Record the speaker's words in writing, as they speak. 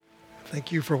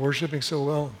Thank you for worshiping so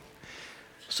well.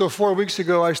 So 4 weeks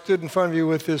ago, I stood in front of you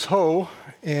with this hoe,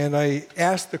 and I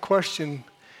asked the question,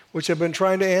 which I've been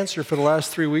trying to answer for the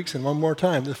last 3 weeks, and one more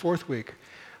time, the fourth week.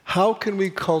 How can we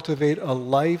cultivate a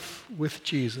life with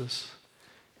Jesus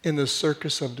in the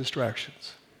circus of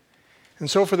distractions? And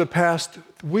so for the past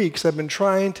weeks, I've been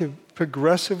trying to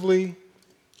progressively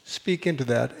speak into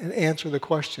that and answer the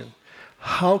question,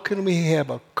 how can we have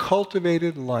a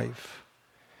cultivated life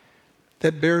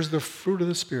that bears the fruit of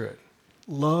the Spirit?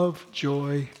 Love,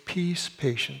 joy, peace,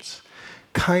 patience,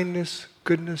 kindness,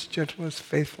 goodness, gentleness,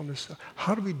 faithfulness.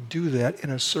 How do we do that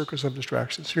in a circus of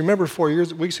distractions? You remember 4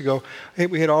 weeks ago,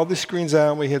 we had all the screens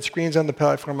on. We had screens on the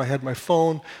platform. I had my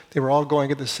phone. They were all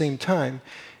going at the same time.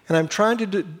 And I'm trying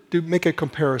to make a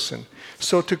comparison.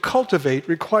 So to cultivate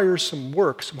requires some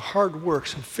work, some hard work,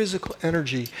 some physical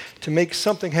energy to make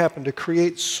something happen, to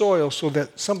create soil so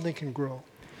that something can grow.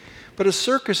 But a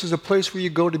circus is a place where you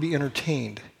go to be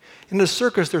entertained. In the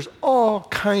circus, there's all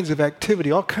kinds of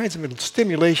activity, all kinds of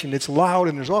stimulation. It's loud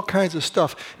and there's all kinds of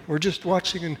stuff. We're just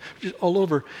watching and just all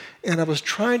over. And I was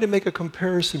trying to make a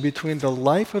comparison between the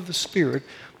life of the Spirit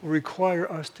will require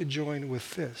us to join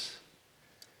with this.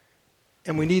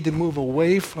 And we need to move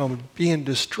away from being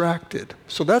distracted.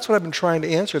 So that's what I've been trying to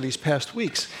answer these past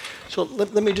weeks. So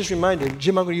let me just remind you,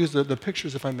 Jim, I'm going to use the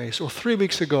pictures if I may. So 3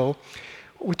 weeks ago,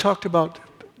 we talked about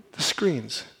the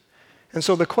screens. And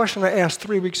so the question I asked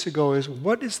 3 weeks ago is,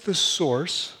 what is the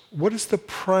source, what is the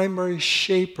primary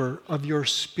shaper of your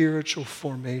spiritual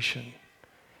formation?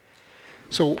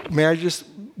 So may I just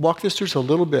walk this through just a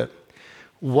little bit?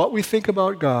 What we think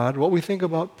about God, what we think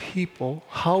about people,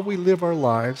 how we live our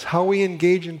lives, how we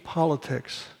engage in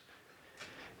politics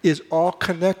is all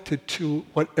connected to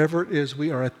whatever it is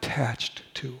we are attached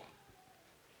to.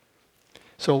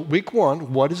 So week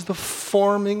 1, what is the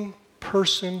forming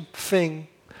person, thing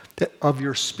of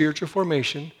your spiritual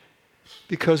formation?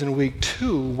 Because in week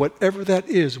 2, whatever that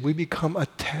is, we become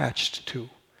attached to.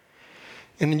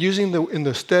 And in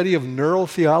the study of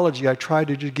neurotheology, I tried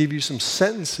to just give you some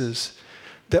sentences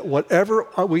that whatever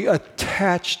we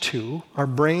attach to, our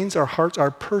brains, our hearts,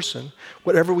 our person,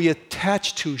 whatever we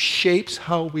attach to shapes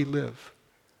how we live.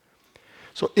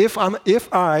 So if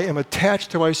I am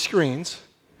attached to my screens,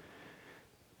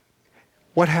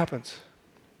 what happens?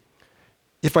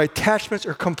 If my attachments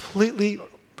are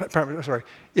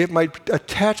if my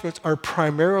attachments are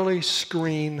primarily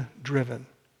screen-driven,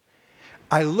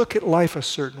 I look at life a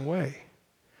certain way.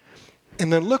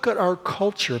 And then look at our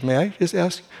culture. May I just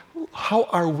ask, how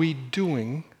are we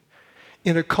doing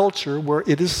in a culture where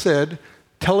it is said,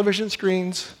 television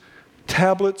screens,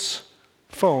 tablets,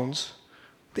 phones,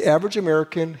 the average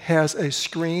American has a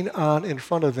screen on in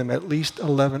front of them at least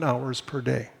 11 hours per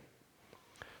day.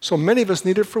 So many of us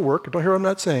need it for work. Don't hear what I'm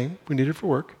not saying. We need it for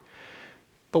work.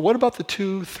 But what about the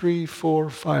 2, 3, 4,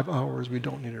 5 hours we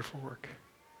don't need it for work?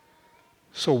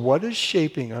 So what is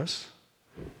shaping us?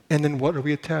 And then what are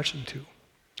we attaching to?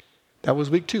 That was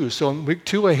week 2. So in week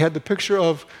 2, I had the picture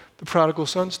of the prodigal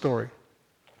son story.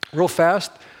 Real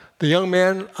fast, the young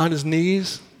man on his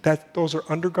knees, those are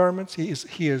undergarments. He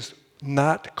is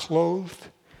not clothed.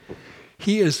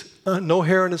 He is no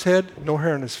hair on his head, no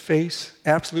hair on his face,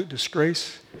 absolute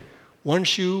disgrace. One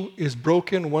shoe is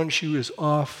broken, one shoe is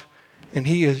off, and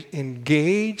he is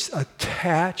engaged,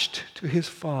 attached to his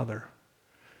father,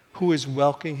 who is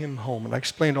welcoming him home. And I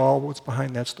explained all what's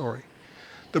behind that story.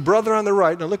 The brother on the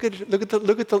right, now look at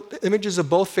the images of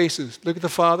both faces. Look at the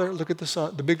father, look at the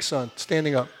son, the big son,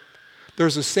 standing up.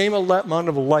 There's the same amount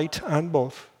of light on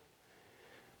both.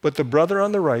 But the brother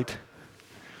on the right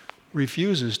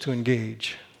refuses to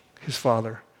engage his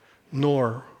father,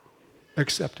 nor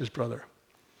accept his brother.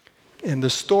 And the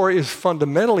story is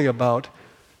fundamentally about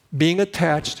being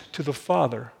attached to the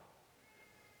father.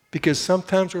 Because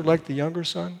sometimes we're like the younger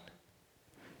son,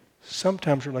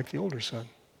 sometimes we're like the older son.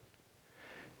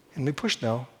 And we push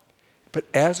now. But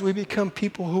as we become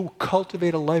people who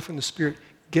cultivate a life in the Spirit,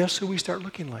 guess who we start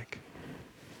looking like?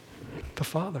 The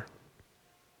Father.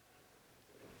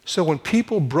 So when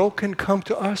people broken come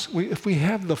to us, if we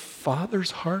have the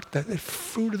Father's heart, that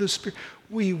fruit of the Spirit,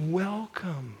 we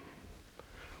welcome.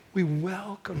 We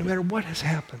welcome, no matter what has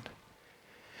happened.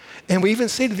 And we even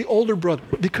say to the older brother,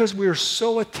 because we are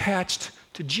so attached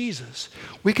to Jesus,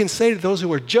 we can say to those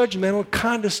who are judgmental,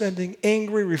 condescending,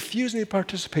 angry, refusing to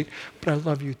participate, but I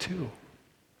love you too.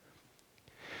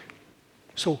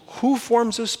 So who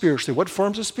forms us spiritually? What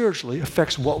forms us spiritually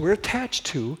affects what we're attached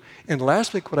to. And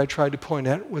last week what I tried to point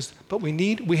at was, but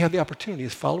we have the opportunity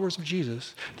as followers of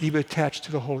Jesus to be attached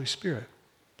to the Holy Spirit.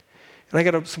 And I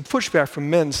got some pushback from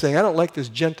men saying, I don't like this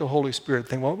gentle Holy Spirit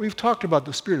thing. Well, we've talked about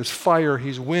the Spirit as fire,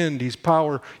 He's wind, He's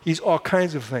power, He's all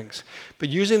kinds of things. But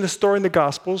using the story in the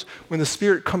Gospels, when the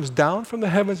Spirit comes down from the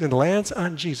heavens and lands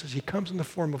on Jesus, He comes in the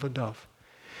form of a dove.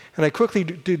 And I quickly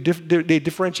did the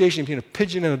differentiation between a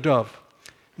pigeon and a dove.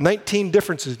 19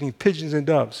 differences between pigeons and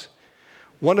doves.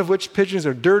 One of which pigeons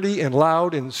are dirty and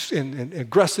loud and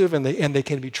aggressive, and they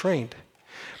can be trained.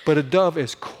 But a dove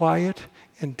is quiet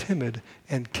and timid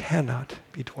and cannot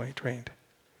be trained.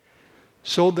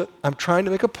 So I'm trying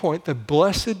to make a point, the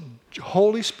blessed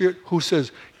Holy Spirit who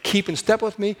says, keep in step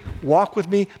with me, walk with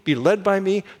me, be led by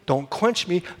me, don't quench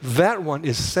me, that one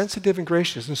is sensitive and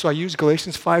gracious. And so I use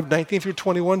Galatians 5:19 through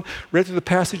 21, read through the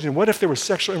passage, and what if there was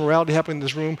sexual immorality happening in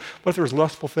this room? What if there was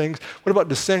lustful things? What about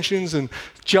dissensions and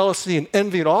jealousy and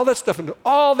envy and all that stuff? And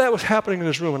all that was happening in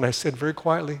this room. And I said very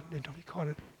quietly, don't be caught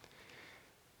it.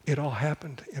 It all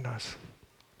happened in us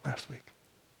last week.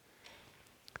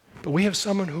 But we have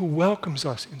someone who welcomes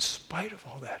us in spite of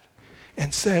all that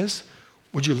and says,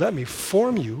 would you let me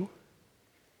form you?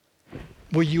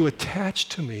 Will you attach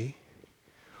to me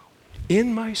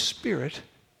in my Spirit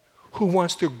who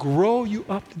wants to grow you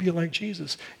up to be like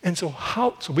Jesus? And so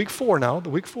week 4 now, the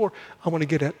week 4, I want to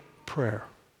get at prayer.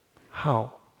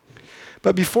 How?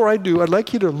 But before I do, I'd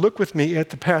like you to look with me at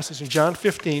the passage in John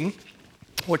 15,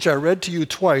 which I read to you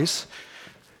twice,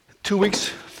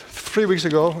 3 weeks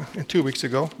ago and 2 weeks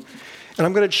ago. And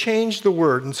I'm going to change the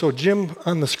word. And so Jim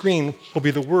on the screen will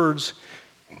be the words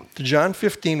to John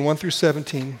 15, 1 through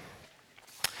 17. And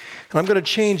I'm going to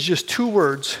change just 2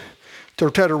 words to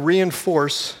try to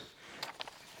reinforce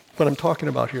what I'm talking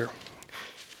about here.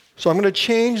 So I'm going to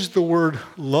change the word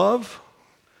love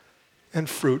and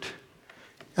fruit,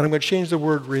 and I'm going to change the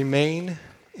word remain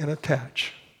and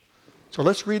attach. So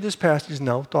let's read this passage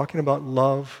now, talking about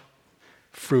love,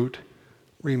 fruit,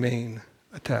 remain,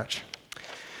 attach.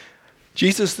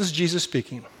 This is Jesus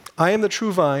speaking. I am the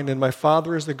true vine, and my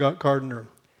Father is the gardener.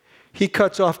 He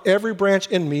cuts off every branch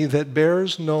in me that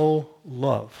bears no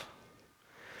love.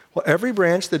 Well, every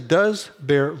branch that does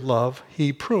bear love,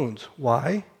 He prunes.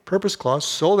 Why? Purpose clause,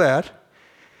 so that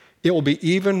it will be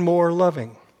even more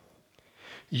loving.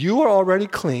 You are already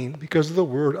clean because of the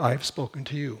word I've spoken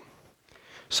to you.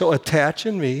 So attach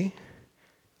in me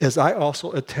as I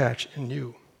also attach in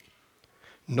you.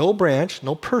 No branch,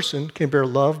 no person can bear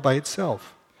love by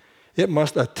itself. It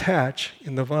must attach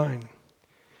in the vine.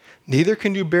 Neither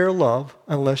can you bear love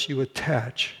unless you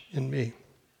attach in me.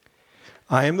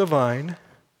 I am the vine,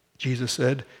 Jesus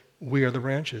said, we are the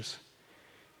branches.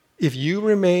 If you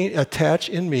remain attached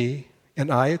in me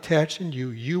and I attach in you,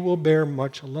 you will bear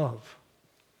much love.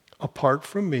 Apart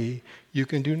from me, you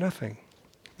can do nothing.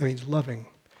 That means loving.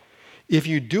 If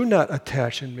you do not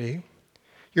attach in me,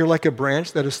 you're like a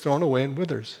branch that is thrown away and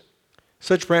withers.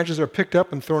 Such branches are picked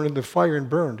up and thrown into the fire and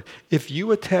burned. If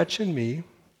you attach in me,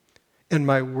 and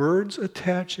my words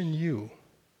attach in you,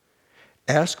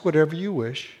 ask whatever you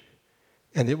wish,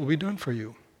 and it will be done for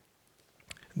you.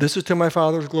 This is to my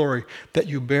Father's glory, that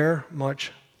you bear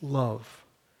much love,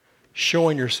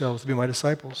 showing yourselves to be my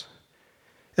disciples.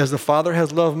 As the Father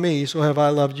has loved me, so have I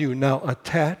loved you. Now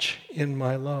attach in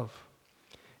my love.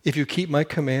 If you keep my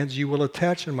commands, you will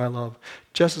attach in my love,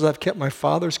 just as I've kept my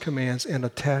Father's commands and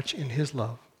attach in His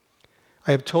love.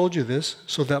 I have told you this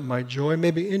so that my joy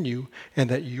may be in you and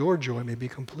that your joy may be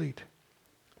complete.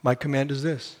 My command is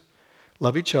this: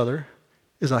 love each other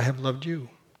as I have loved you.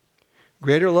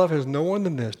 Greater love has no one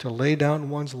than this, to lay down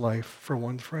one's life for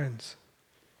one's friends.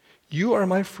 You are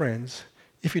my friends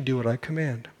if you do what I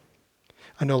command.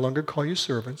 I no longer call you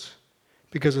servants,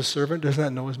 because a servant does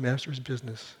not know his master's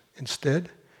business. Instead,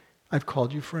 I've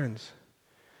called you friends.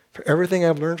 For everything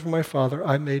I've learned from my Father,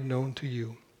 I made known to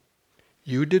you.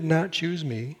 You did not choose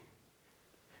me,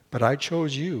 but I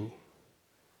chose you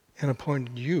and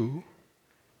appointed you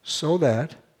so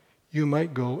that you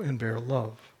might go and bear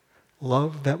love,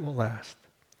 love that will last.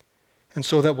 And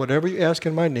so that whatever you ask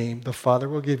in my name, the Father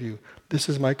will give you. This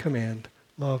is my command: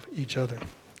 love each other.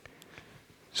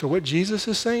 So what Jesus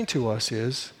is saying to us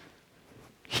is,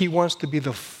 He wants to be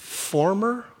the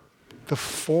form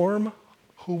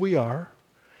who we are.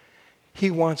 He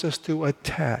wants us to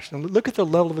attach. Now look at the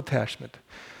level of attachment.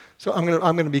 So I'm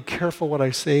going to be careful what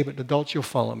I say, but adults, you'll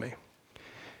follow me.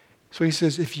 So He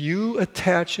says, if you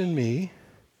attach in me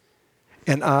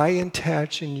and I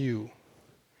attach in you,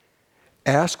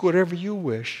 ask whatever you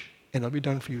wish and it'll be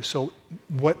done for you. So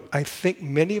what I think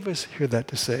many of us hear that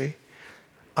to say,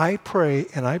 I pray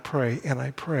and I pray and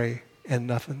I pray and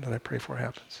nothing that I pray for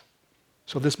happens.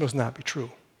 So this must not be true.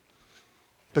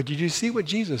 But did you see what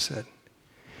Jesus said?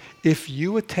 If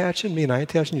you attach in me and I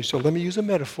attach in you, so let me use a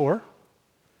metaphor.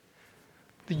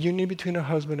 the union between a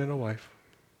husband and a wife.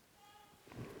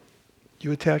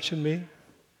 You attach in me,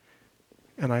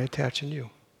 and I attach in you.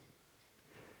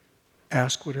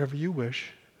 Ask whatever you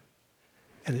wish,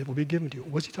 and it will be given to you.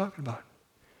 What's he talking about?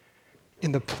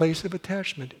 In the place of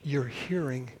attachment, you're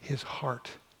hearing his heart.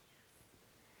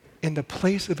 In the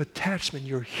place of attachment,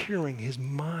 you're hearing his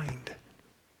mind.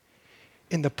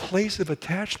 In the place of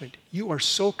attachment, you are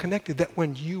so connected that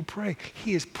when you pray,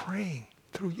 he is praying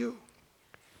through you.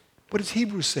 What does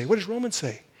Hebrews say? What does Romans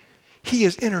say? He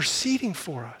is interceding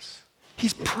for us.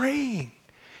 He's praying.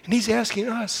 And he's asking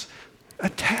us,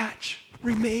 attach,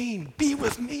 remain, be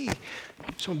with me.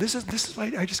 So this is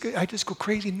why I just go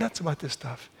crazy nuts about this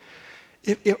stuff.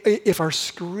 If our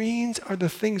screens are the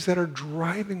things that are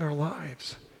driving our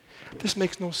lives, this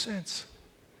makes no sense.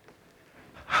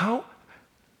 How?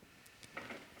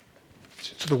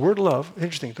 So the word love,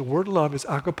 interesting, the word love is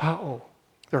agapao.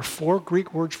 There are 4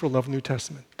 Greek words for love in the New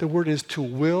Testament. The word is to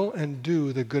will and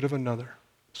do the good of another.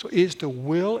 So it is to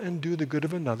will and do the good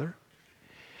of another.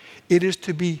 It is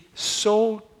to be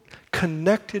so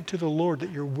connected to the Lord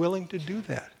that you're willing to do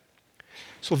that.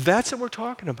 So that's what we're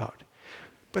talking about.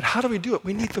 But how do we do it?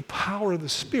 We need the power of the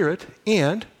Spirit,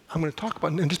 and I'm going to talk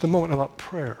about in just a moment about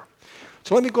prayer.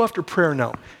 So let me go after prayer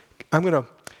now. I'm going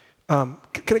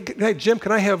to, Jim,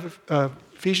 can I have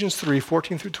Ephesians 3,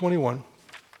 14 through 21?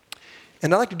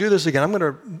 And I'd like to do this again. I'm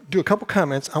going to do a couple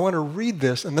comments. I want to read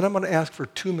this, and then I'm going to ask for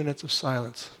 2 minutes of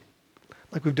silence,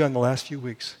 like we've done the last few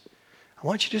weeks. I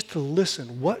want you just to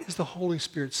listen. What is the Holy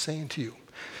Spirit saying to you?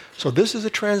 So this is a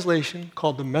translation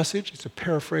called The Message. It's a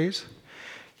paraphrase.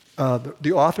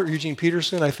 The author, Eugene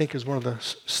Peterson, I think is one of the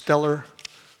stellar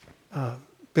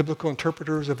biblical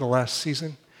interpreters of the last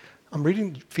season. I'm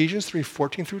reading Ephesians 3,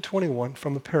 14 through 21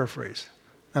 from the paraphrase.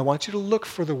 I want you to look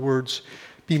for the words,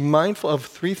 be mindful of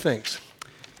 3 things: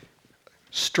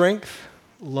 strength,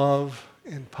 love,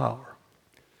 and power.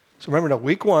 So remember now,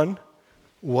 week 1,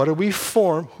 what do we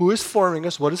form? Who is forming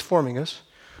us? What is forming us?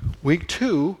 Week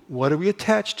 2, what are we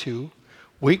attached to?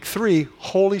 Week 3,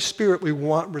 Holy Spirit, we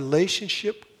want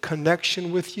relationship,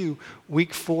 connection with you.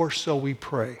 Week 4, so we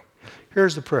pray.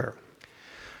 Here's the prayer.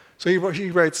 So he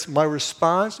writes, my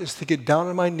response is to get down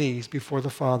on my knees before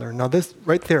the Father. Now this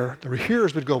right there, the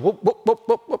hearers would go, whoop, whoop, whoop,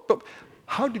 whoop, whoop, whoop.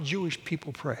 How do Jewish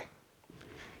people pray?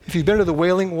 If you've been to the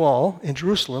Wailing Wall in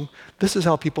Jerusalem, this is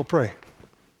how people pray.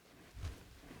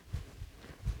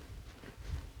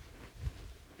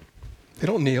 They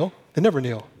don't kneel. They never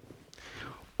kneel.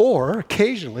 Or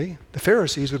occasionally, the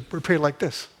Pharisees would pray like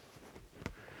this.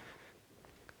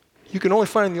 You can only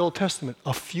find in the Old Testament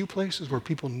a few places where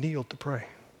people kneeled to pray.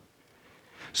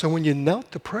 So when you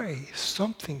knelt to pray,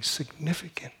 something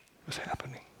significant was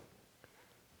happening.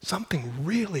 Something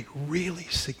really, really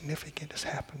significant is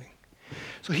happening.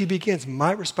 So he begins,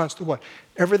 my response to what?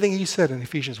 Everything he said in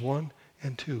Ephesians 1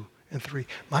 and 2 and 3.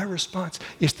 My response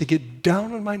is to get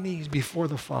down on my knees before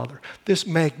the Father, this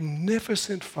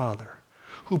magnificent Father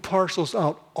who parcels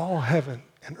out all heaven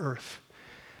and earth.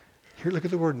 Here, look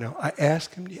at the word now. I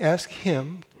ask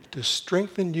him to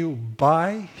strengthen you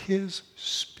by his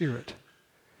Spirit.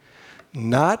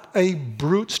 Not a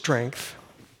brute strength.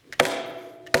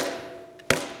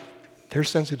 They're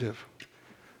sensitive.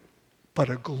 But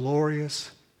a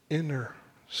glorious inner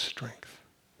strength.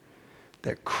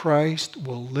 That Christ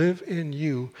will live in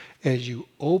you as you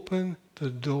open the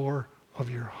door of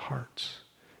your hearts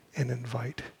and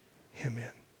invite him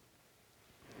in.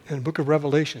 In the book of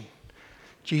Revelation,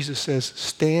 Jesus says,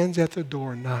 stands at the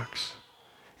door and knocks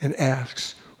and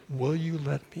asks, will you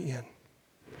let me in?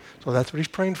 So that's what he's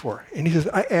praying for. And he says,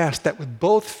 I ask that with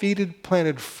both feet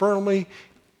planted firmly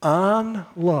on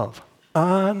love,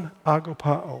 on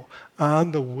agapao,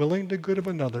 on the willing the good of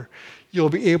another, you'll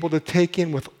be able to take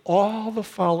in with all the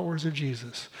followers of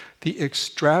Jesus the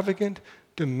extravagant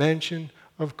dimension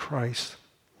of Christ's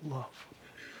love.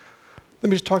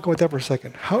 Let me just talk about that for a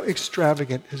second. How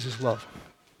extravagant is his love?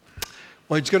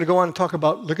 Well, he's going to go on and talk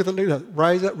about, look at the,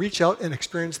 rise up, reach out and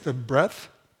experience the breadth,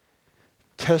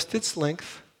 test its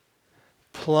length,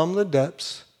 plumb the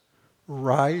depths,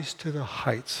 rise to the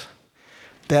heights.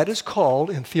 That is called,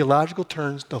 in theological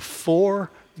terms, the 4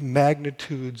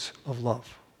 magnitudes of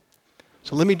love.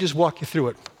 So let me just walk you through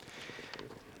it.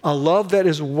 A love that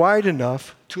is wide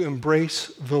enough to embrace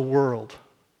the world.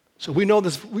 So we know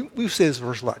this, we say this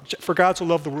verse a lot. For God so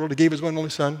loved the world, he gave his one and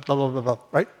only son, blah, blah, blah, blah,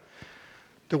 right?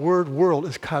 The word world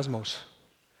is cosmos.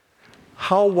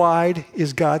 How wide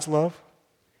is God's love?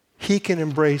 He can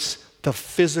embrace the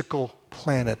physical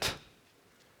planet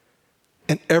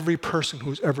and every person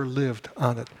who's ever lived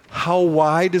on it. How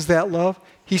wide is that love?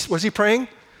 Was he praying?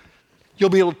 You'll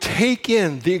be able to take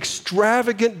in the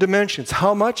extravagant dimensions.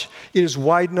 How much? It is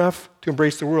wide enough to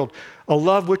embrace the world. A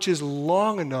love which is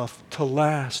long enough to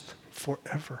last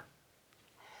forever.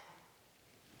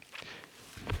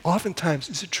 Oftentimes,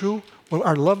 is it true? When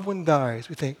our loved one dies,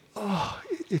 we think, oh,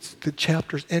 it's the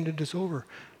chapter's ended, it's over.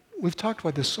 We've talked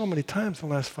about this so many times in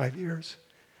the last 5 years.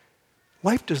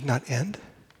 Life does not end.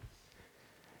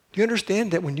 Do you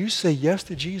understand that when you say yes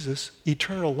to Jesus,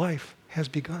 eternal life has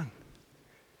begun?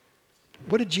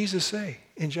 What did Jesus say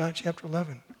in John chapter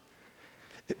 11?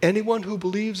 Anyone who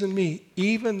believes in me,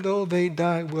 even though they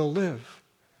die, will live.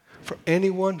 For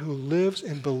anyone who lives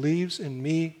and believes in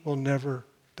me will never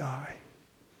die.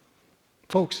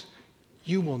 Folks,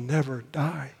 you will never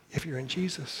die if you're in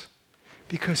Jesus,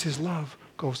 because his love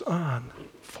goes on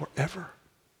forever.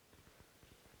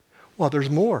 Well, there's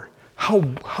more. How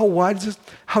wide is this?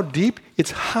 How deep?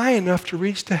 It's high enough to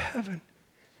reach to heaven.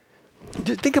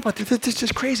 Think about this. This is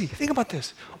just crazy. Think about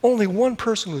this. Only one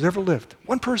person who's ever lived,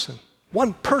 one person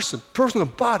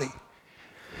of body,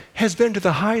 has been to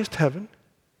the highest heaven,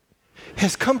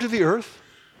 has come to the earth,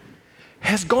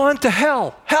 has gone to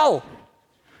hell,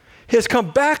 has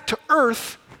come back to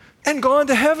earth and gone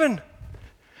to heaven.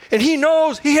 And he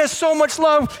knows he has so much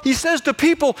love. He says to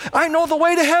people, I know the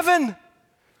way to heaven.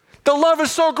 The love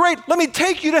is so great. Let me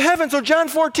take you to heaven. So John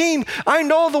 14, I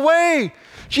know the way.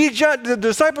 The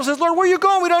disciple says, Lord, where are you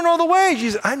going? We don't know the way.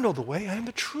 Jesus, I know the way. I am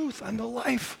the truth. I'm the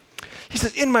life. He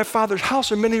says, in my Father's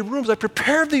house are many rooms. I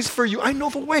prepared these for you. I know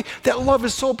the way. That love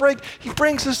is so great. He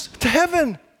brings us to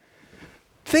heaven.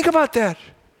 Think about that.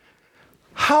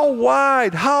 How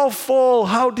wide, how full,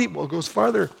 how deep. Well, it goes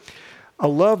farther. A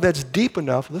love that's deep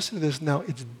enough, listen to this now,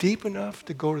 it's deep enough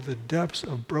to go to the depths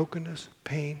of brokenness,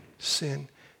 pain, sin,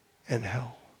 and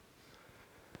hell.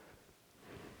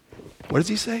 What does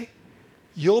he say?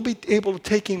 You'll be able to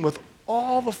take in with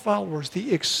all the followers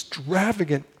the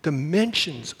extravagant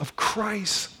dimensions of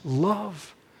Christ's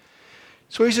love.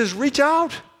 So he says, reach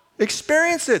out,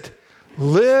 experience it,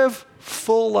 live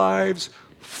full lives,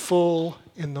 full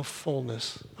in the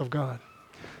fullness of God.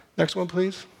 Next one,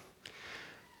 please.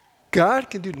 God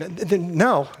can do,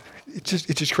 now, it's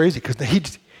just crazy because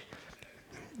the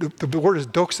word is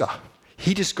doxa.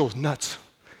 He just goes nuts.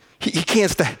 He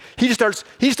can't stay. He just starts,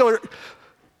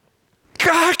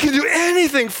 God can do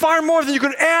anything far more than you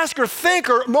can ask or think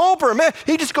or hope or imagine.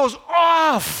 He just goes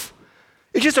off.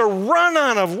 It's just a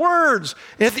run-on of words.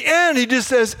 And at the end, he just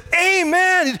says,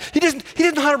 amen. He doesn't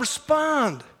know how to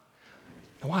respond.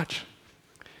 Now watch.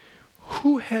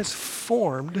 Who has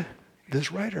formed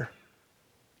this writer?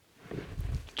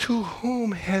 To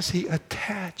whom has he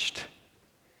attached?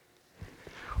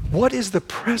 What is the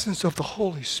presence of the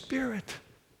Holy Spirit?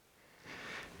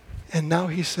 And now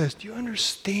he says, do you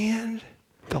understand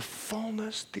the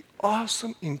fullness, the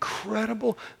awesome,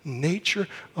 incredible nature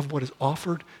of what is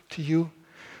offered to you?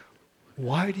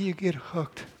 Why do you get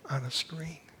hooked on a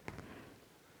screen?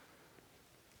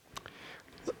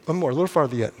 One more, a little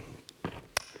farther yet.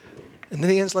 And then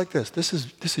he ends like this. This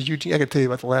is Eugene. I got to tell you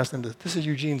about the last end. This is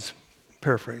Eugene's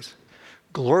paraphrase.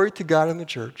 Glory to God in the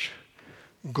church.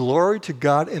 Glory to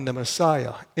God in the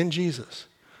Messiah, in Jesus.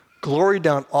 Glory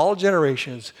down all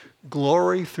generations.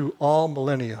 Glory through all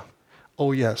millennia.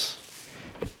 Oh, yes.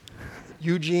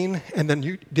 Eugene and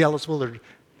then Dallas Willard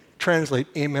translate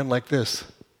amen like this.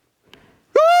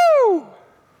 Woo!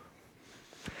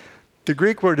 The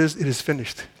Greek word is, it is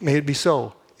finished. May it be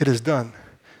so. It is done.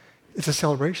 It's a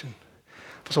celebration.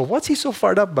 So what's he so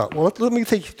fired up about? Well, let me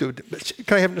take you to it.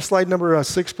 Can I have slide number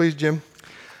 6, please, Jim?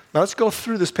 Now let's go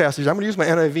through this passage. I'm going to use my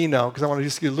NIV now because I want to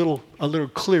just get a little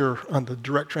clearer on the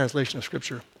direct translation of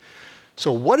Scripture.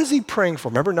 So what is he praying for?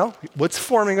 Remember now, what's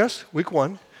forming us? Week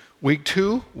 1. Week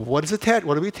 2, what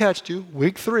are we attached to?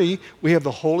 Week 3, we have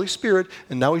the Holy Spirit,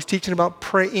 and now he's teaching about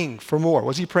praying for more.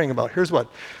 What's he praying about? Here's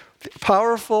what. The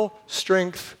powerful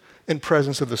strength and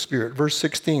presence of the Spirit. Verse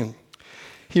 16.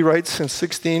 He writes in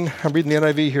 16, I'm reading the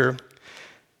NIV here,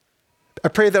 I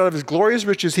pray that out of his glorious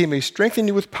riches he may strengthen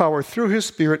you with power through his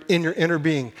Spirit in your inner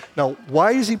being. Now,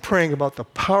 why is he praying about the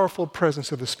powerful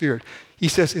presence of the Spirit? He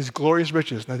says his glorious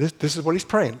riches. Now, this is what he's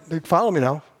praying. Follow me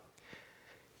now.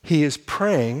 He is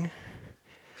praying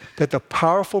that the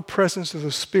powerful presence of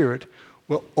the Spirit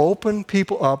will open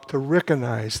people up to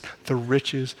recognize the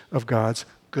riches of God's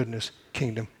goodness,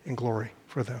 kingdom, and glory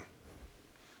for them.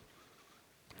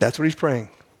 That's what he's praying.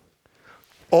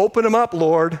 Open them up,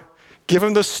 Lord. Give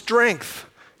them the strength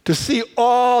to see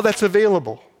all that's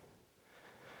available.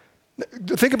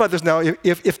 Think about this now.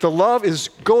 If the love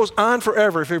goes on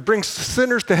forever, if it brings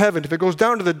sinners to heaven, if it goes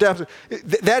down to the depths,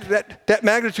 that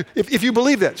magnitude, if you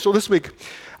believe that. So this week,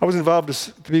 I was involved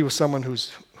to be with someone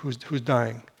who's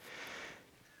dying.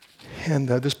 And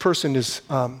this person is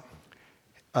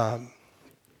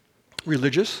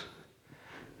religious,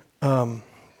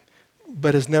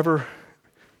 but has never,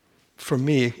 for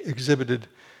me, exhibited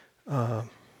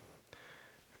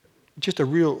just a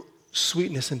real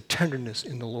sweetness and tenderness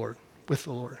in the Lord, with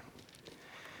the Lord.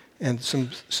 And some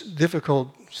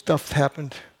difficult stuff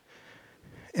happened,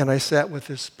 and I sat with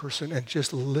this person and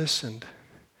just listened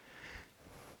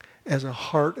as a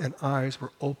heart and eyes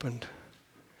were opened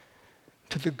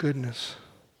to the goodness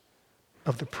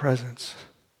of the presence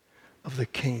of the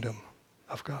kingdom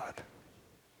of God.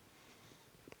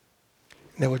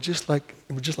 And it was just like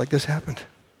this happened.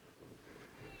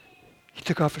 He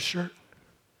took off his shirt.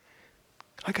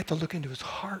 I got to look into his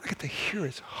heart. I got to hear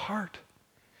his heart.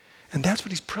 And that's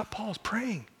what Paul's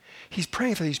praying. He's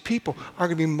praying that these people are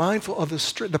going to be mindful of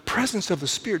the presence of the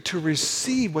Spirit to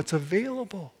receive what's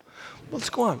available. Let's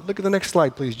go on. Look at the next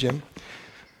slide, please, Jim.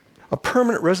 A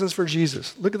permanent residence for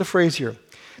Jesus. Look at the phrase here.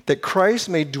 That Christ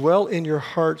may dwell in your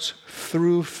hearts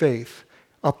through faith.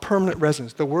 A permanent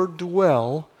residence. The word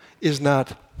dwell is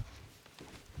not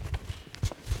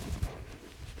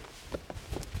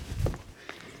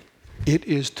it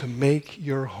is to make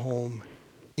your home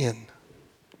in.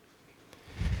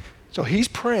 So he's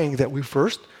praying that we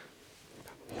first,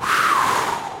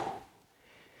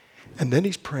 and then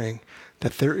he's praying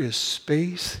that there is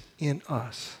space in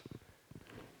us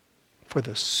for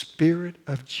the Spirit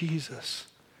of Jesus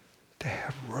to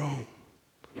have room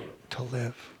to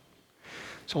live.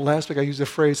 So last week I used a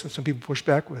phrase that some people push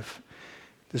back with.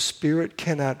 The Spirit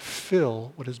cannot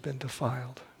fill what has been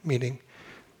defiled, meaning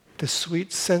the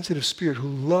sweet, sensitive Spirit who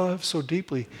loves so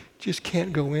deeply just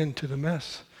can't go into the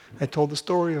mess. I told the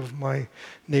story of my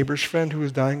neighbor's friend who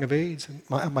was dying of AIDS, and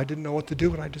I didn't know what to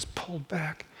do, and I just pulled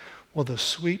back. Well, the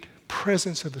sweet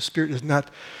presence of the Spirit is not,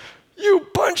 you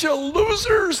bunch of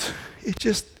losers. It's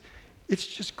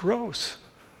just gross.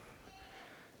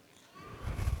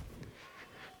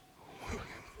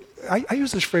 I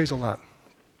use this phrase a lot.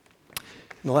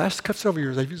 In the last several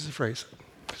years, I've used this phrase.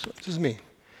 So this is me.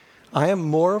 I am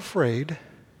more afraid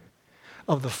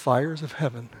of the fires of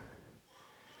heaven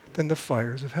than the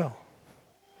fires of hell.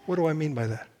 What do I mean by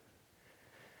that?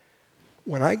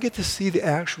 When I get to see the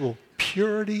actual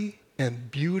purity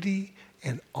and beauty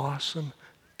and awesome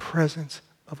presence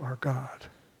of our God,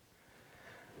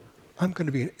 I'm going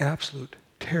to be in absolute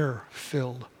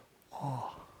terror-filled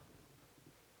awe.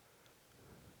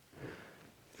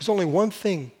 There's only one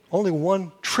thing, only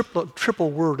one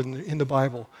triple word in the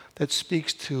Bible that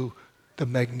speaks to the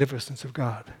magnificence of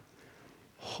God.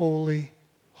 Holy,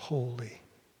 holy,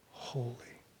 holy.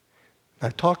 I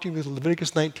talked to you with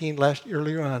Leviticus 19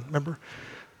 earlier on. Remember?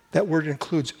 That word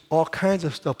includes all kinds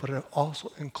of stuff, but it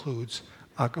also includes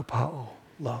agapao,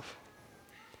 love.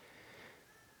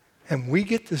 And when we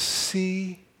get to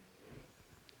see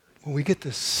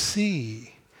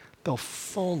the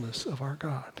fullness of our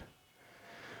God,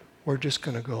 we're just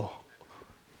going to go,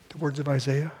 the words of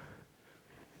Isaiah,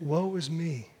 woe is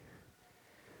me,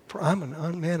 for I'm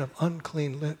a man of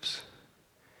unclean lips,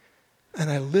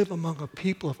 and I live among a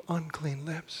people of unclean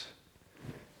lips,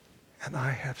 and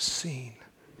I have seen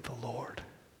the Lord.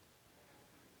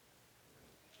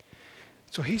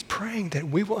 So he's praying that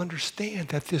we will understand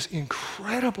that this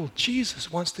incredible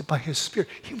Jesus wants to, by his Spirit,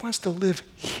 he wants to live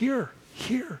here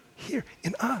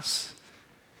in us.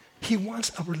 He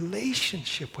wants a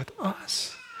relationship with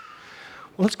us.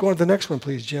 Well, let's go on to the next one,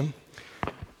 please, Jim.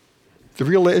 The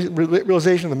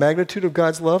realization of the magnitude of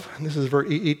God's love, and this is verse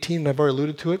 18, and I've already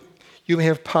alluded to it. You may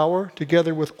have power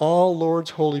together with all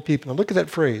Lord's holy people. Now look at that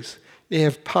phrase. You may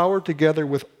have power together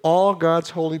with all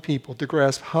God's holy people to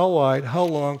grasp how wide, how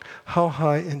long, how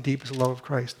high and deep is the love of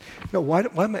Christ. Now, why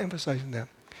am I emphasizing that?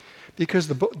 Because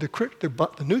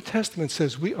the New Testament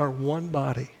says we are one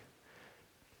body.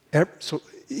 So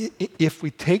if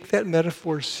we take that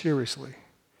metaphor seriously,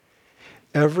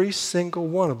 every single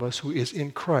one of us who is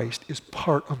in Christ is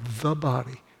part of the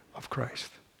body of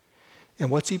Christ. And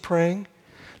what's he praying?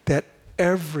 That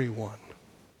everyone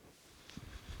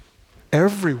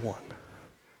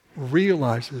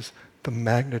realizes the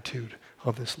magnitude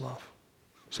of this love.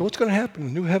 So what's going to happen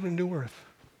in new heaven and new earth?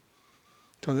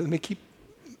 So let me keep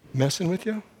messing with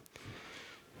you.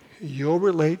 You'll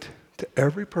relate to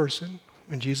every person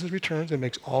when Jesus returns and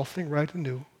makes all things right and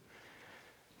new.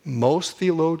 Most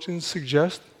theologians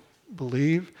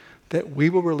believe that we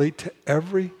will relate to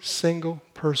every single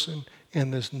person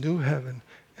in this new heaven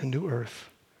and new earth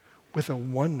with a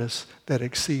oneness that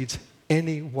exceeds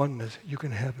any oneness you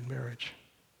can have in marriage.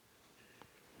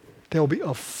 There will be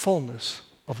a fullness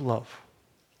of love.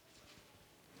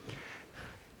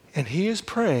 And he is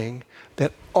praying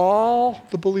that all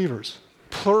the believers,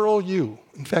 plural you.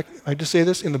 In fact, I just say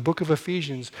this in the book of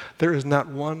Ephesians, there is not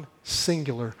one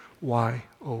singular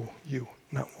Y-O-U,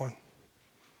 not one.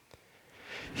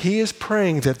 He is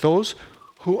praying that those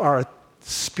who are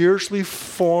spiritually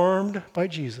formed by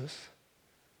Jesus,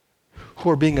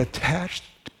 who are being attached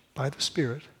by the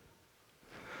Spirit,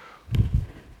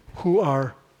 who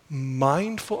are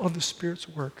mindful of the Spirit's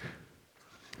work,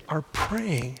 are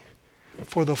praying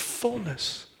for the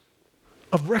fullness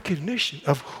of recognition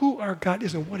of who our God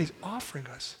is and what He's offering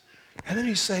us. And then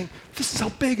He's saying, this is how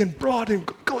big and broad and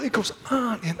it goes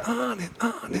on and on and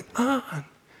on and on.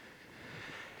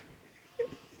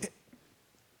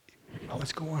 Oh,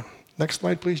 let's go on. Next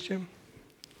slide, please, Jim.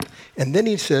 And then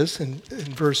He says in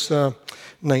verse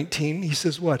 19, He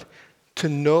says what? To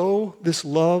know this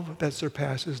love that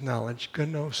surpasses knowledge,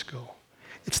 gnosko.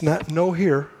 It's not know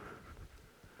here.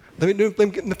 Let me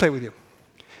play with you.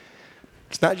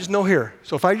 It's not just know here.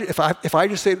 So if I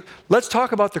just say, let's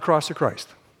talk about the cross of Christ.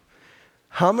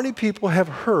 How many people have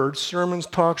heard sermons,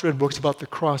 talks, read books about the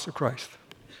cross of Christ?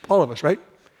 All of us, right?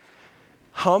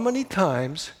 How many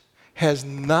times has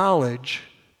knowledge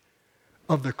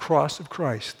of the cross of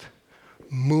Christ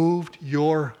moved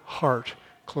your heart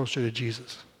closer to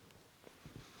Jesus?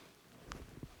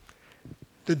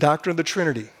 The doctrine of the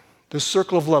Trinity, the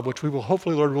circle of love, which we will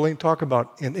hopefully, Lord willing, talk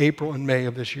about in April and May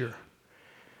of this year.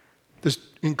 This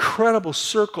incredible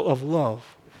circle of love,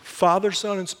 Father,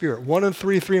 Son, and Spirit, 1 and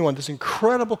 3, 3 and 1, this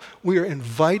incredible, we are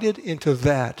invited into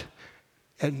that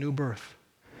at new birth.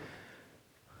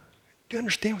 Do you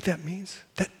understand what that means?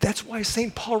 That's why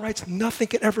St. Paul writes, nothing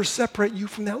can ever separate you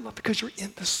from that love because you're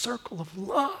in the circle of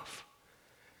love.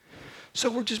 So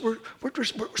we're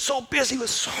so busy with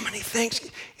so many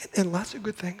things and lots of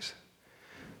good things.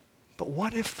 But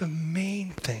what if the main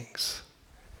things,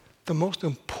 the most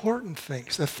important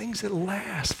things, the things that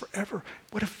last forever,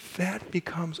 what if that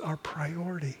becomes our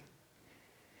priority?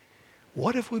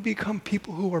 What if we become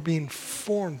people who are being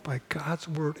formed by God's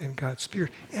Word and God's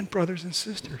Spirit and brothers and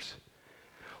sisters?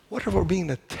 What if we're being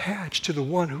attached to the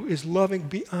one who is loving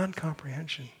beyond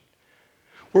comprehension?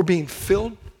 We're being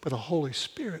filled with the Holy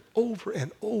Spirit over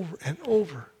and over and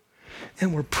over.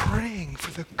 And we're praying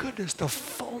for the goodness, the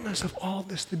fullness of all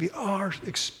this to be ours,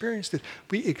 experienced it.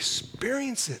 We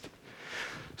experience it.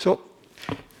 So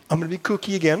I'm going to be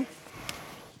kooky again.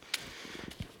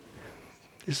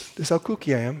 This is how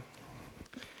kooky I am.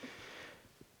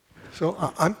 So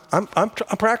I'm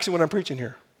practicing what I'm preaching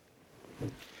here.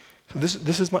 So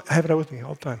this is I have it out with me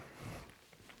all the time.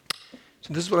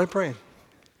 So this is what I'm praying.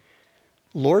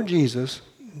 Lord Jesus,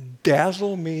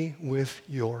 dazzle me with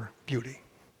your beauty.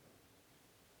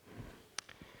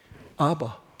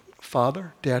 Abba,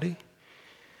 Father, Daddy,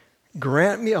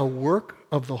 grant me a work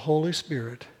of the Holy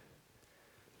Spirit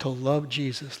to love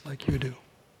Jesus like you do.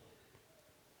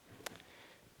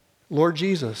 Lord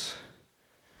Jesus,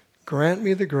 grant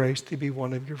me the grace to be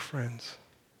one of your friends.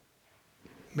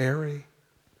 Mary,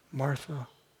 Martha,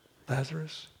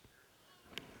 Lazarus.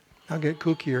 I'll get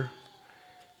kookier.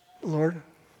 Lord,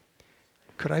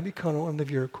 could I become one of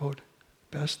your, quote,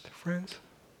 best friends?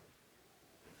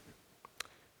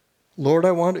 Lord,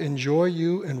 I want to enjoy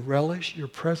you and relish your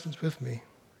presence with me.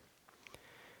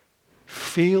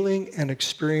 Feeling and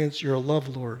experience your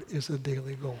love, Lord, is a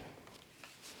daily goal.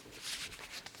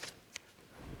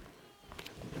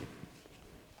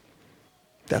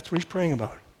 That's what he's praying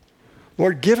about.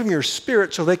 Lord, give them your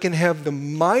Spirit so they can have the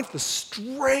mind, the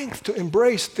strength to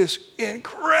embrace this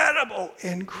incredible,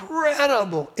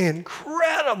 incredible,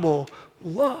 incredible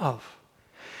love.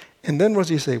 And then what does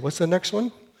he say? What's the next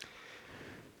one?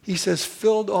 He says,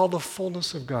 filled all the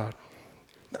fullness of God.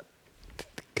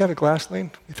 Got a glass,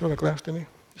 Lane? You throw the glass to me?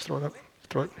 Just throw it up.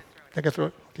 Throw it. I can throw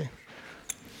it? Okay.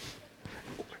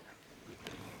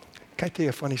 Can I tell you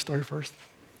a funny story first?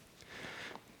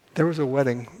 There was a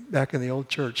wedding back in the old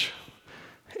church.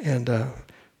 And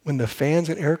when the fans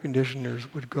and air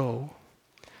conditioners would go,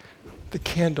 the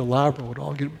candelabra would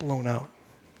all get blown out.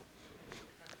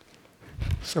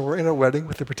 So we're in a wedding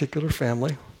with a particular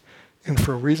family, and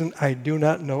for a reason I do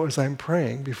not know, as I'm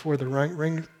praying before the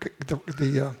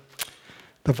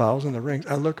vows and the rings,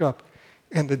 I look up,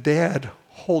 and the dad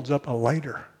holds up a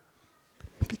lighter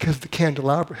because the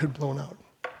candelabra had blown out,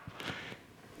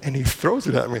 and he throws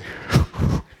it at me.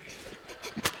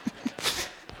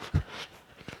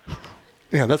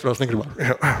 Yeah, that's what I was thinking about.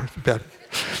 Yeah, bad.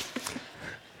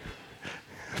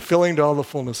 Filling to all the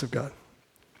fullness of God.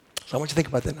 So I want you to think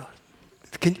about that now.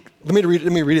 Let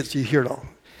me read it so you hear it all.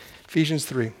 Ephesians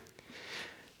 3.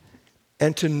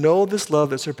 And to know this love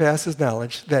that surpasses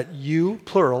knowledge, that you,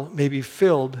 plural, may be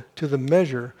filled to the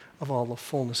measure of all the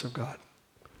fullness of God.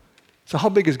 So how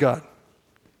big is God?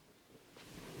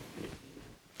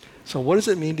 So what does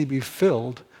it mean to be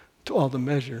filled to all the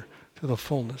measure, to the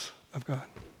fullness of God?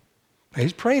 Now,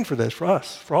 he's praying for this, for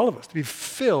us, for all of us, to be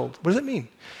filled. What does it mean?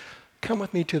 Come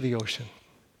with me to the ocean.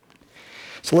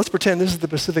 So let's pretend this is the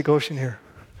Pacific Ocean here.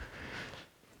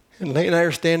 And Nate and I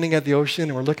are standing at the ocean,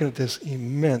 and we're looking at this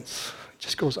immense, it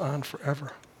just goes on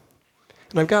forever.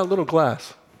 And I've got a little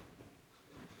glass.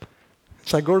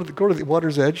 So I go to the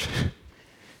water's edge,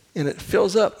 and it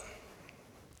fills up.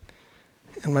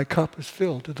 And my cup is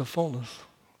filled to the fullness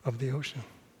of the ocean.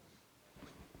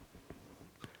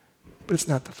 But it's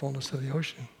not the fullness of the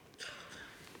ocean.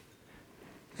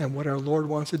 And what our Lord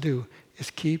wants to do is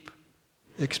keep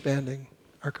expanding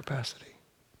our capacity.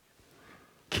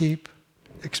 Keep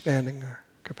expanding our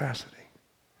capacity.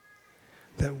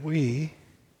 That we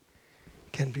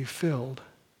can be filled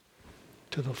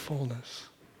to the fullness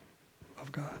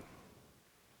of God.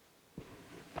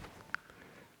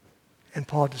 And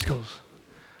Paul just goes,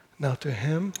 now to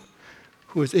him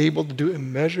who is able to do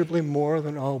immeasurably more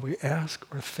than all we ask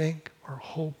or think or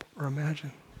hope or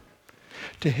imagine.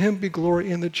 To him be glory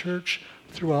in the church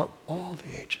throughout all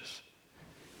the ages.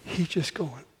 He's just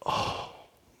going, oh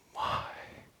my.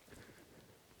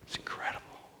 It's incredible.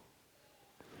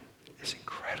 It's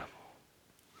incredible.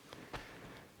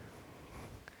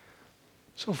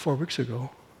 So 4 weeks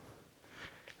ago,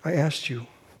 I asked you,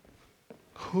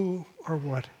 who or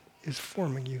what is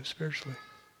forming you spiritually?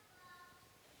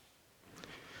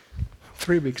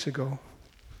 3 weeks ago,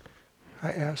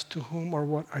 I asked, to whom or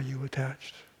what are you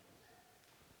attached?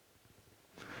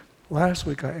 Last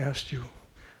week, I asked you,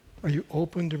 are you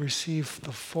open to receive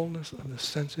the fullness of the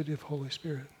sensitive Holy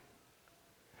Spirit?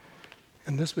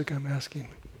 And this week, I'm asking,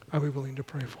 are we willing to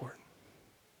pray for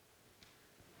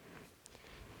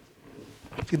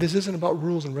it? See, this isn't about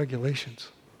rules and regulations.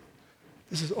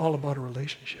 This is all about a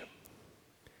relationship.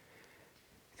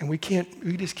 And we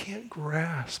just can't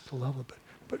grasp the level of it.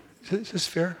 But is this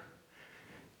fair?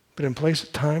 But in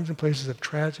times and places of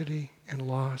tragedy and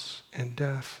loss and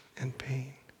death and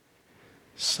pain,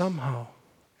 somehow,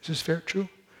 is this fair? True?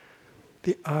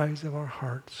 The eyes of our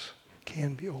hearts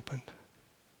can be opened.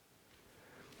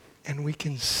 And we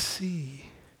can see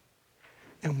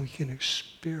and we can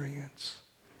experience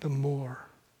the more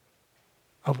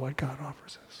of what God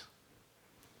offers us.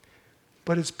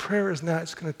 But his prayer is not,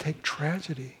 it's going to take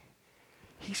tragedy.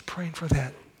 He's praying for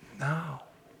that now.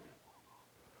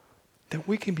 That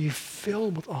we can be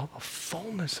filled with all the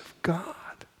fullness of God.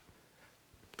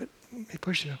 But let me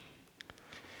push you.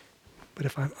 But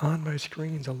if I'm on my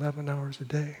screens 11 hours a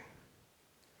day,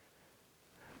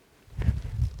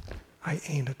 I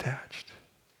ain't attached.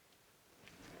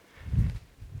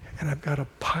 And I've got a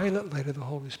pilot light of the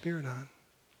Holy Spirit on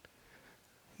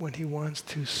when he wants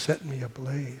to set me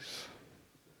ablaze.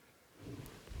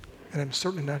 And I'm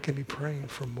certainly not going to be praying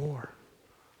for more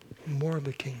of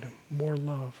the kingdom, more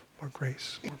love, more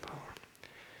grace, more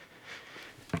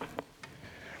power.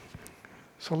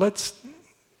 So let's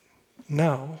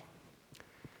now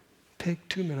take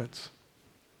 2 minutes.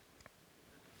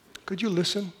 Could you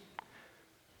listen?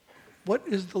 What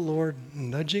is the Lord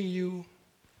nudging you?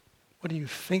 What are you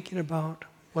thinking about?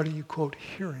 What are you, quote,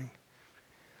 hearing?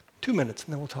 2 minutes,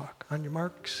 and then we'll talk. On your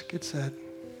marks, get set.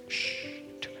 Shh.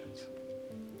 2 minutes.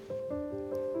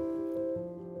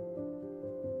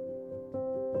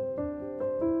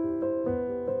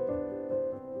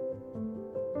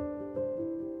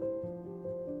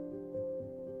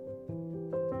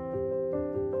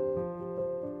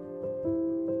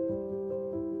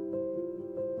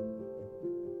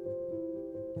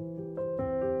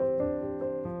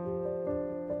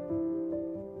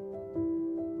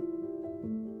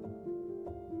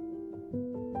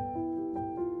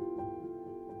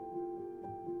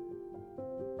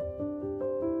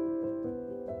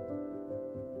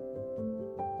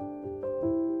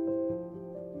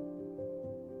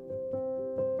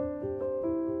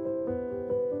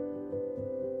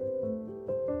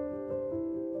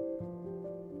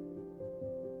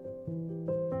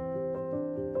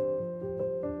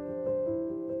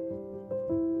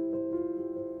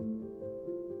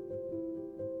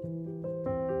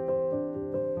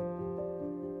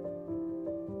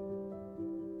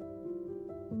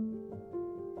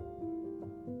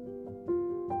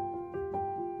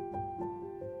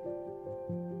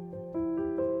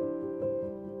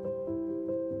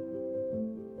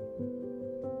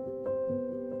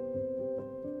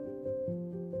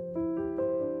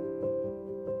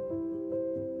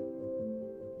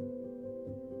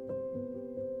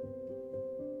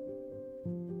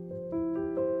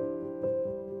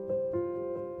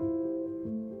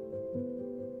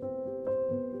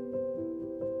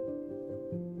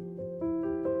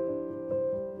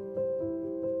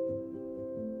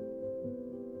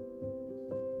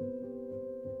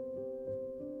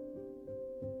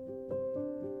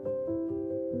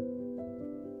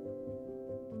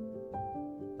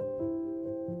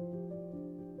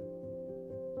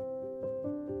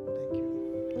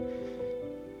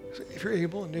 if you're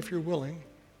able and if you're willing,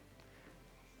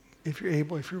 if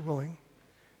you're willing,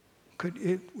 could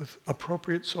it, with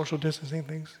appropriate social distancing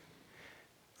things,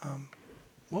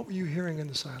 what were you hearing in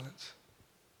the silence?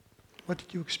 What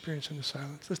did you experience in the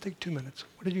silence? Let's take 2 minutes.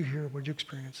 What did you hear? What did you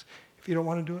experience? If you don't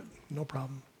want to do it, no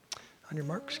problem. On your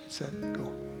marks, get set,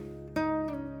 go.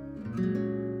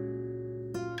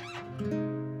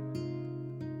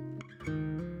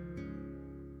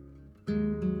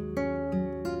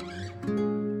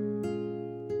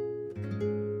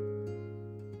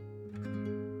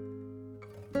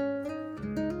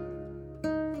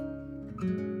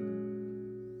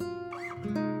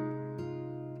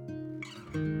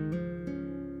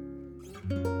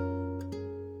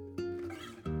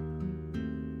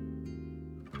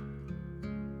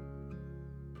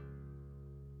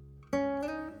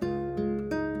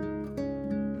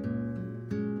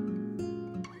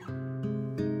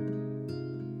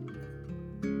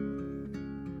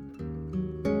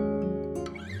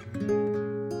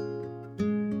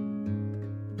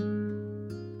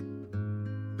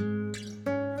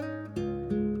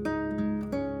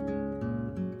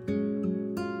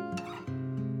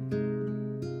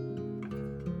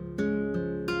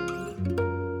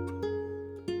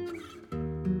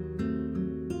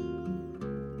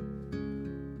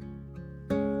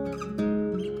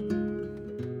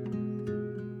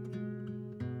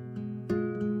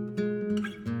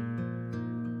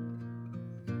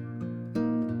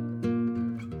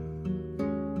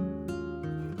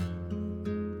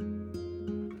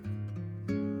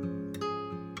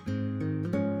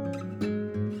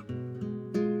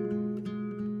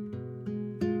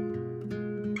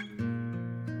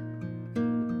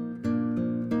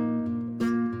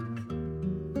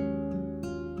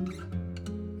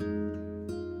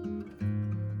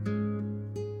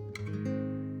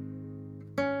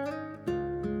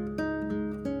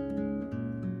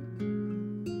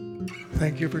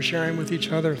 Thank you for sharing with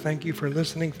each other. Thank you for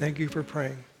listening. Thank you for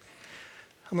praying.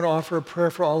 I'm going to offer a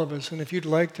prayer for all of us, and if you'd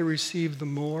like to receive the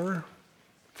more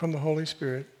from the Holy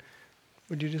Spirit,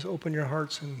 would you just open your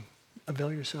hearts and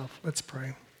avail yourself? Let's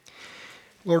pray.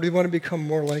 Lord, we want to become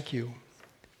more like you.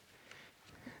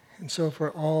 And so for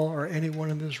all or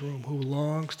anyone in this room who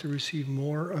longs to receive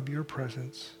more of your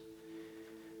presence,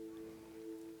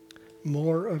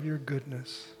 more of your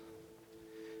goodness,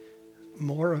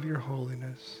 more of your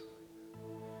holiness,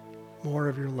 more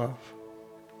of your love,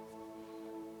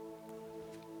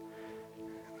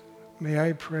 may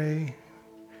I pray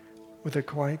with a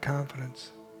quiet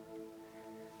confidence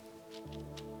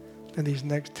that these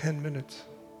next 10 minutes,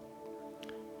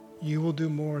 you will do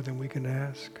more than we can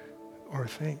ask or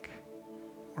think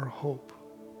or hope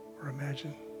or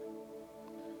imagine.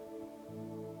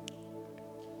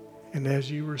 And as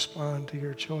you respond to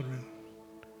your children,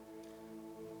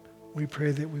 we pray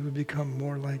that we would become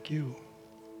more like you,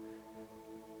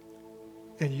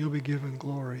 and you'll be given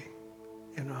glory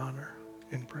and honor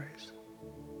and praise.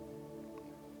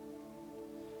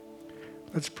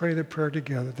 Let's pray the prayer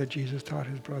together that Jesus taught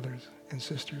his brothers and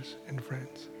sisters and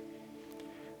friends.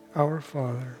 Our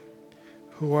Father,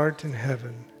 who art in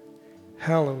heaven,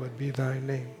 hallowed be thy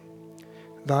name.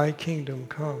 Thy kingdom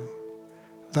come,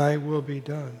 thy will be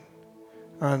done,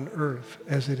 on earth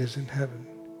as it is in heaven.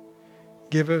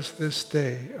 Give us this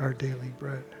day our daily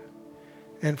bread,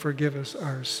 and forgive us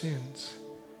our sins,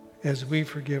 as we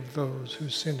forgive those who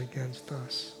sin against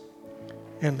us.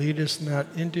 And lead us not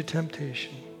into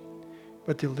temptation,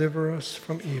 but deliver us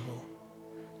from evil.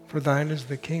 For thine is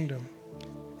the kingdom,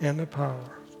 and the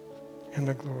power, and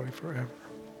the glory forever.